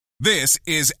This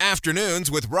is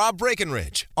Afternoons with Rob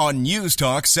Breckenridge on News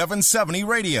Talk 770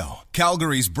 Radio,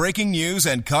 Calgary's breaking news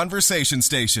and conversation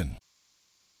station.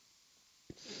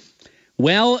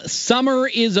 Well, summer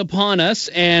is upon us,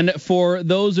 and for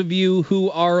those of you who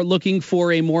are looking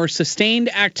for a more sustained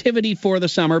activity for the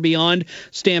summer beyond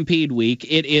Stampede Week,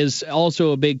 it is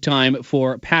also a big time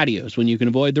for patios when you can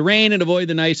avoid the rain and avoid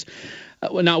the nice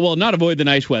not avoid the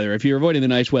nice weather. If you're avoiding the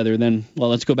nice weather, then,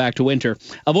 well, let's go back to winter.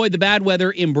 Avoid the bad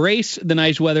weather. Embrace the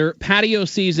nice weather. Patio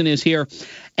season is here.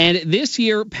 And this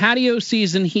year, patio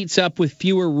season heats up with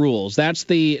fewer rules. That's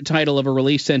the title of a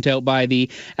release sent out by the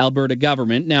Alberta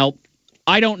government. Now,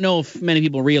 I don't know if many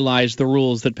people realize the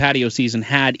rules that patio season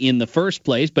had in the first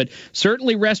place, but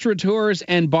certainly restaurateurs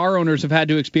and bar owners have had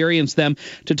to experience them.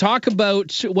 To talk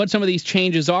about what some of these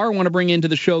changes are, I want to bring into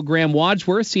the show Graham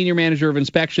Wadsworth, Senior Manager of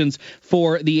Inspections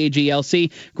for the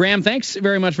AGLC. Graham, thanks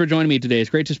very much for joining me today.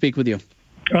 It's great to speak with you.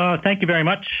 Thank you very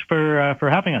much for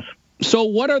having us. So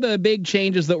what are the big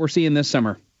changes that we're seeing this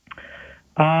summer?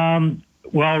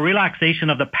 Well, relaxation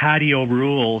of the patio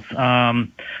rules,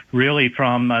 really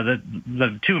from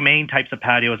the two main types of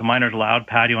patios, a minor's allowed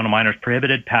patio and a minor's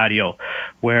prohibited patio,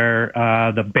 where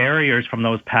the barriers from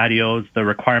those patios, the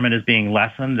requirement is being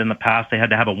lessened. In the past, they had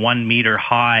to have a 1 meter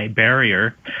high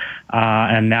barrier,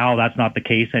 and now that's not the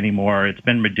case anymore. It's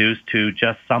been reduced to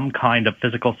just some kind of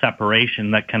physical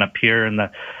separation that can appear in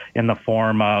the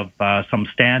form of some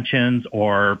stanchions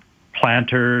or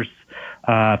planters,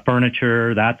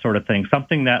 furniture, that sort of thing,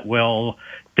 something that will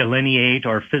delineate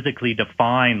or physically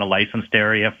define the licensed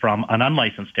area from an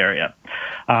unlicensed area.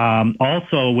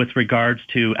 Also, with regards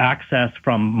to access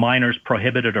from minors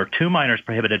prohibited or to minors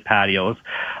prohibited patios,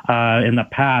 in the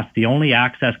past, the only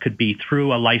access could be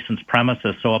through a licensed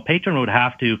premises. So a patron would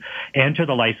have to enter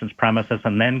the licensed premises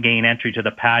and then gain entry to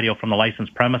the patio from the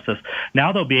licensed premises.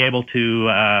 Now they'll be able to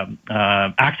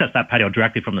access that patio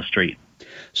directly from the street.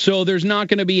 So there's not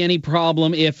going to be any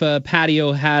problem if a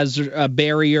patio has a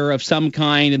barrier of some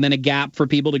kind and then a gap for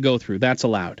people to go through. That's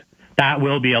allowed. That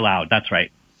will be allowed. That's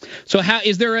right. So how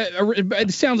is there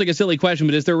it sounds like a silly question,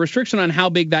 but is there a restriction on how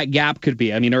big that gap could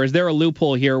be? I mean, or is there a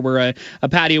loophole here where a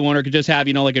patio owner could just have,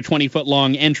 like a 20-foot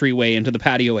long entryway into the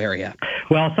patio area?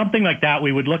 Well, something like that,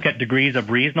 we would look at degrees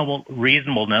of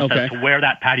reasonableness as to where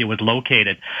that patio was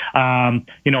located. In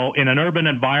an urban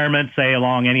environment, say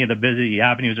along any of the busy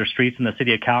avenues or streets in the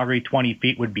city of Calgary, 20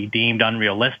 feet would be deemed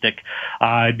unrealistic.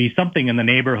 It'd be something in the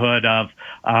neighborhood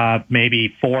of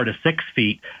maybe 4 to 6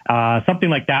 feet.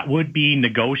 Something like that would be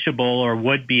negotiable or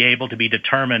would be able to be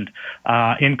determined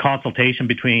in consultation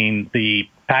between the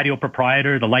patio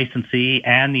proprietor, the licensee,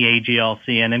 and the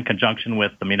AGLC, and in conjunction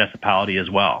with the municipality as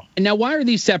well. And now, why are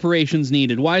these separations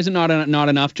needed? Why is it not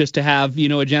enough just to have,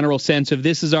 a general sense of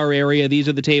this is our area, these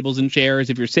are the tables and chairs.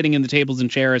 If you're sitting in the tables and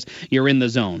chairs, you're in the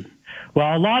zone?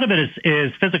 Well, a lot of it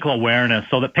is physical awareness,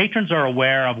 so that patrons are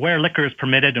aware of where liquor is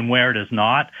permitted and where it is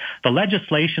not. The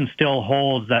legislation still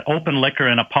holds that open liquor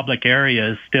in a public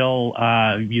area is still,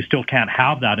 you still can't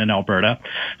have that in Alberta.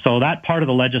 So that part of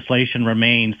the legislation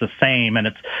remains the same, and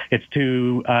it's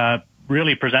to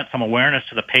really present some awareness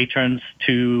to the patrons,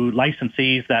 to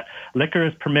licensees, that liquor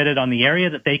is permitted on the area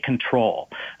that they control.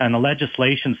 And the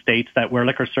legislation states that where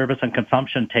liquor service and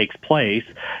consumption takes place,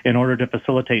 in order to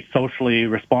facilitate socially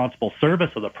responsible service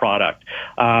of the product,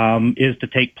 is to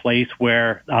take place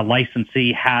where a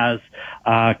licensee has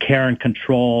care and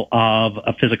control of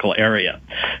a physical area.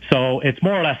 So it's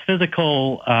more or less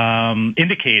physical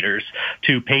indicators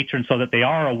to patrons so that they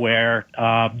are aware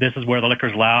this is where the liquor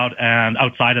is allowed, and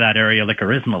outside of that area,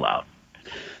 liquor isn't allowed.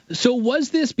 So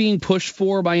was this being pushed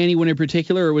for by anyone in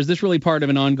particular, or was this really part of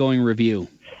an ongoing review?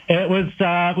 It was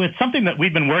something that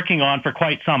we've been working on for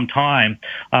quite some time.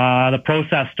 The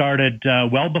process started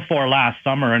well before last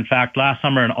summer. In fact, last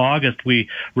summer in August, we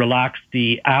relaxed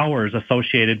the hours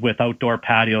associated with outdoor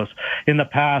patios. In the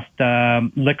past,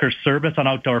 liquor service on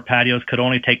outdoor patios could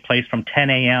only take place from 10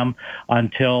 a.m.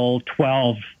 until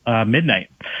 12 midnight,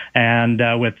 and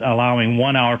with allowing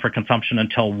 1 hour for consumption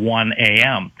until 1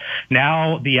 a.m.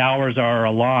 Now the hours are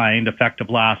aligned, effective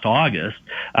last August,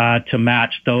 to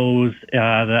match those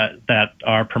that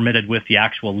are permitted with the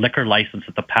actual liquor license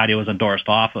that the patio is endorsed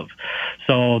off of.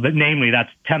 So, namely, that's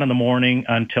 10 in the morning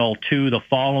until 2 the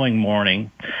following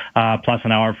morning, plus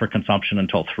an hour for consumption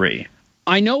until 3.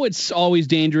 I know it's always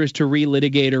dangerous to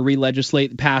relitigate or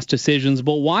re-legislate past decisions,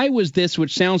 but why was this,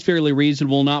 which sounds fairly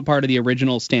reasonable, not part of the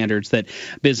original standards that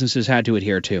businesses had to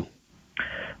adhere to?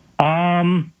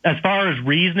 As far as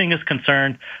reasoning is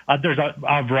concerned, there's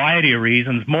a variety of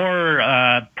reasons. More,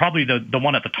 probably the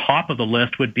one at the top of the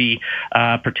list would be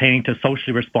pertaining to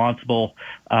socially responsible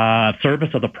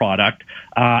service of the product,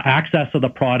 access of the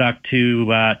product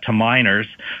to minors,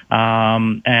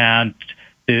 and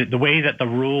the way that the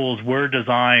rules were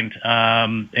designed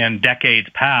in decades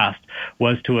past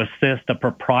was to assist the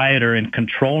proprietor in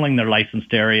controlling their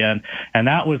licensed area. And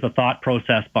that was the thought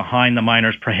process behind the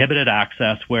minors prohibited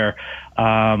access, where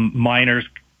minors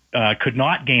could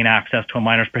not gain access to a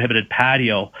minors prohibited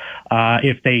patio.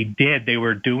 If they did, they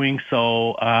were doing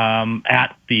so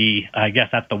at the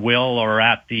will or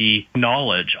at the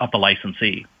knowledge of the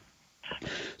licensee.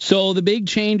 So the big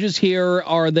changes here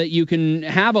are that you can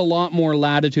have a lot more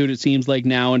latitude, it seems like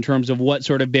now, in terms of what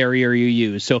sort of barrier you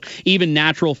use. So even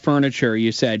natural furniture,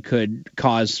 you said, could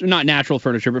cause, not natural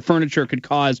furniture, but furniture could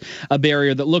cause a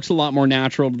barrier that looks a lot more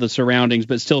natural to the surroundings,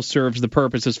 but still serves the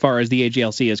purpose as far as the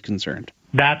AGLC is concerned.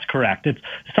 That's correct. It's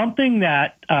something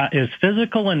that is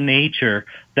physical in nature,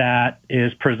 that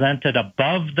is presented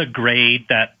above the grade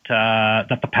that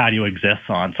the patio exists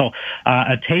on. So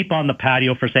a tape on the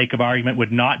patio, for sake of argument,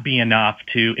 would not be enough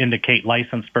to indicate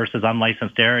licensed versus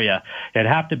unlicensed area. It'd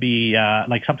have to be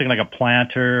like something like a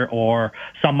planter or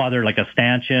some other, like a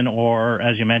stanchion, or,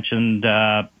 as you mentioned,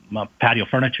 patio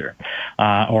furniture,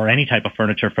 or any type of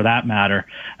furniture for that matter,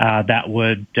 that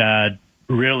would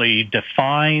really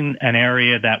define an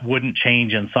area that wouldn't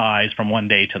change in size from one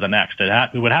day to the next.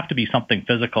 It would have to be something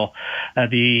physical.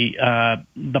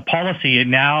 The policy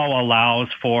now allows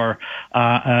for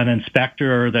an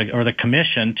inspector or the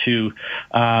commission to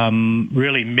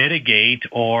really mitigate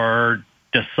or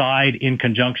decide in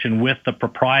conjunction with the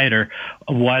proprietor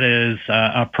what is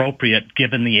appropriate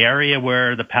given the area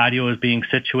where the patio is being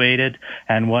situated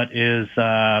and what is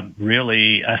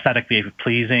really aesthetically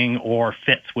pleasing or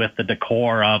fits with the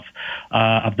decor of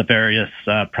the various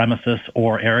premises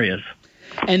or areas.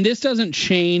 And this doesn't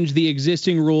change the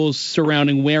existing rules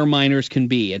surrounding where minors can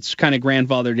be. It's kind of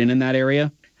grandfathered in that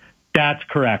area? That's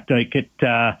correct.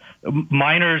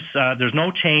 Minors, there's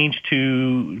no change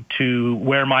to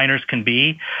where minors can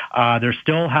be. There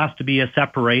still has to be a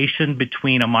separation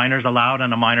between a minors allowed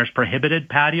and a minors prohibited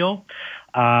patio.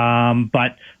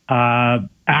 But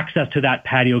access to that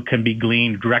patio can be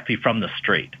gleaned directly from the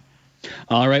street.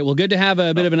 All right. Well, good to have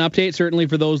a bit of an update, certainly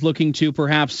for those looking to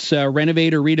perhaps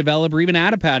renovate or redevelop or even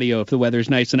add a patio if the weather's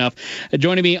nice enough.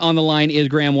 Joining me on the line is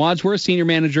Graham Wadsworth, Senior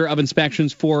Manager of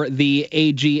Inspections for the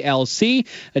AGLC,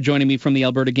 joining me from the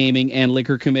Alberta Gaming and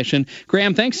Liquor Commission.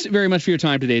 Graham, thanks very much for your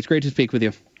time today. It's great to speak with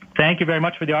you. Thank you very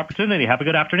much for the opportunity. Have a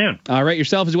good afternoon. All right,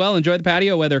 yourself as well. Enjoy the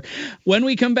patio weather. When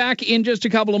we come back in just a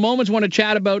couple of moments, I want to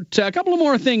chat about a couple of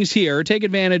more things here, take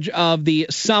advantage of the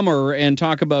summer and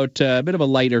talk about a bit of a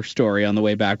lighter story on the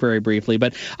way back very briefly.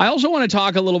 But I also want to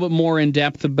talk a little bit more in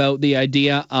depth about the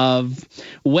idea of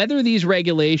whether these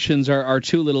regulations are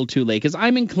too little too late, because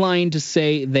I'm inclined to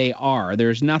say they are.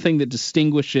 There's nothing that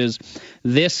distinguishes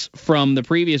this from the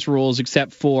previous rules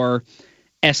except for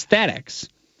aesthetics.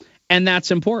 And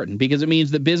that's important because it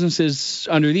means that businesses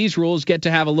under these rules get to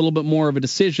have a little bit more of a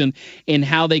decision in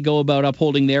how they go about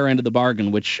upholding their end of the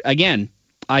bargain, which, again,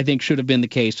 I think should have been the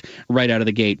case right out of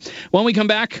the gate. When we come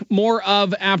back, more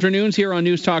of Afternoons here on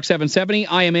News Talk 770.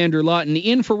 I am Andrew Lawton,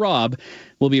 in for Rob.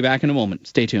 We'll be back in a moment.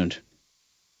 Stay tuned.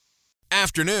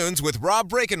 Afternoons with Rob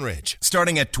Breckenridge,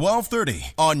 starting at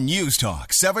 12:30 on News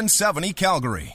Talk 770 Calgary.